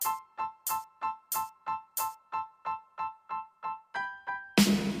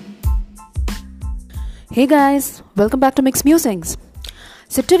Hey guys, welcome back to Mixed Musings.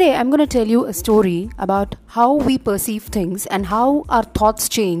 So today I'm going to tell you a story about how we perceive things and how our thoughts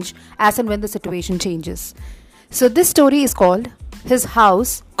change as and when the situation changes. So this story is called His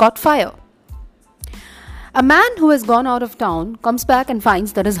House Caught Fire. A man who has gone out of town comes back and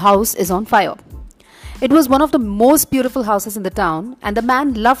finds that his house is on fire. It was one of the most beautiful houses in the town and the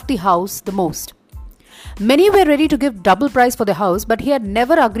man loved the house the most. Many were ready to give double price for the house, but he had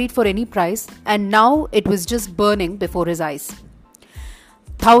never agreed for any price, and now it was just burning before his eyes.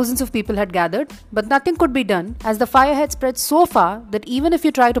 Thousands of people had gathered, but nothing could be done as the fire had spread so far that even if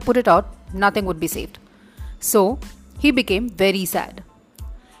you tried to put it out, nothing would be saved. So, he became very sad.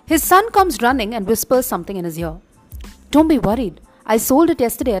 His son comes running and whispers something in his ear. "Don't be worried. I sold it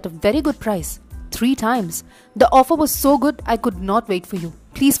yesterday at a very good price. 3 times. The offer was so good I could not wait for you.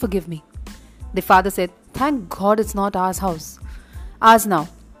 Please forgive me." The father said, "Thank God it's not ours now."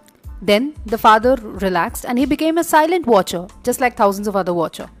 Then the father relaxed and he became a silent watcher, just like thousands of other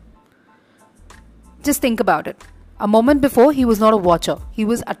watchers. Just think about it. A moment before, he was not a watcher. He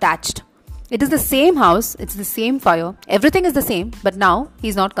was attached. It is the same house, it's the same fire, everything is the same, but now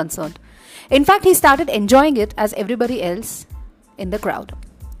he's not concerned. In fact, he started enjoying it as everybody else in the crowd.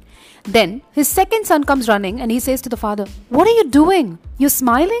 Then his second son comes running and he says to the father, "What are you doing? You're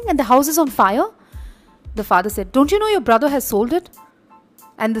smiling and the house is on fire?" The father said, "Don't you know your brother has sold it?"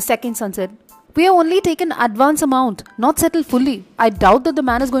 And the second son said, "We have only taken advance amount, not settled fully. I doubt that the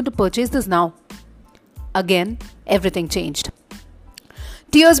man is going to purchase this now." Again, everything changed.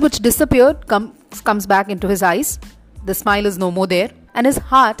 Tears which disappeared comes back into his eyes. The smile is no more there and his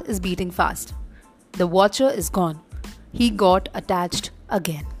heart is beating fast. The watcher is gone. He got attached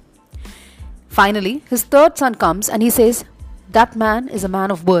again. Finally, his third son comes and he says, "That man is a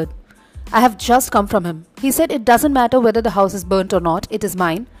man of word. I have just come from him. He said it doesn't matter whether the house is burnt or not, it is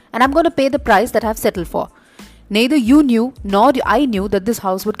mine, and I'm going to pay the price that I have settled for. Neither you knew nor I knew that this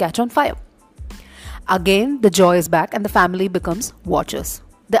house would catch on fire." Again, the joy is back and the family becomes watchers.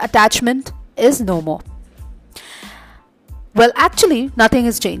 The attachment is no more. Well, actually,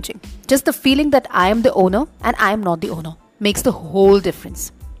 nothing is changing. Just the feeling that I am the owner and I am not the owner makes the whole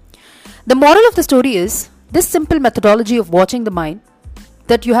difference. The moral of the story is this simple methodology of watching the mind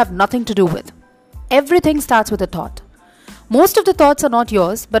that you have nothing to do with. Everything starts with a thought. Most of the thoughts are not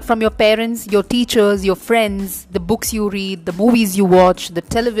yours, but from your parents, your teachers, your friends, the books you read, the movies you watch, the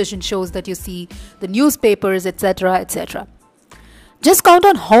television shows that you see, the newspapers, etc., etc. Just count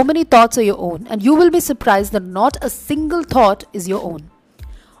on how many thoughts are your own and you will be surprised that not a single thought is your own.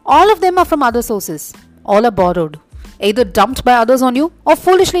 All of them are from other sources. All are borrowed. Either dumped by others on you or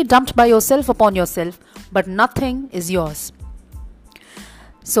foolishly dumped by yourself upon yourself, but nothing is yours.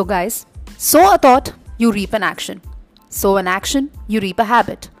 So guys, sow a thought, you reap an action. Sow an action, you reap a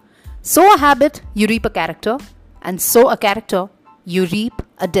habit. Sow a habit, you reap a character. And sow a character, you reap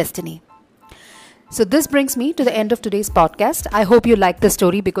a destiny. So this brings me to the end of today's podcast. I hope you liked the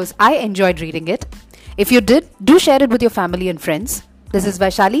story because I enjoyed reading it. If you did, do share it with your family and friends. This is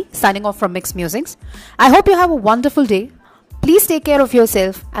Vaishali signing off from Mixed Musings. I hope you have a wonderful day. Please take care of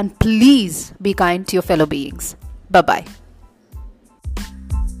yourself and please be kind to your fellow beings. Bye-bye.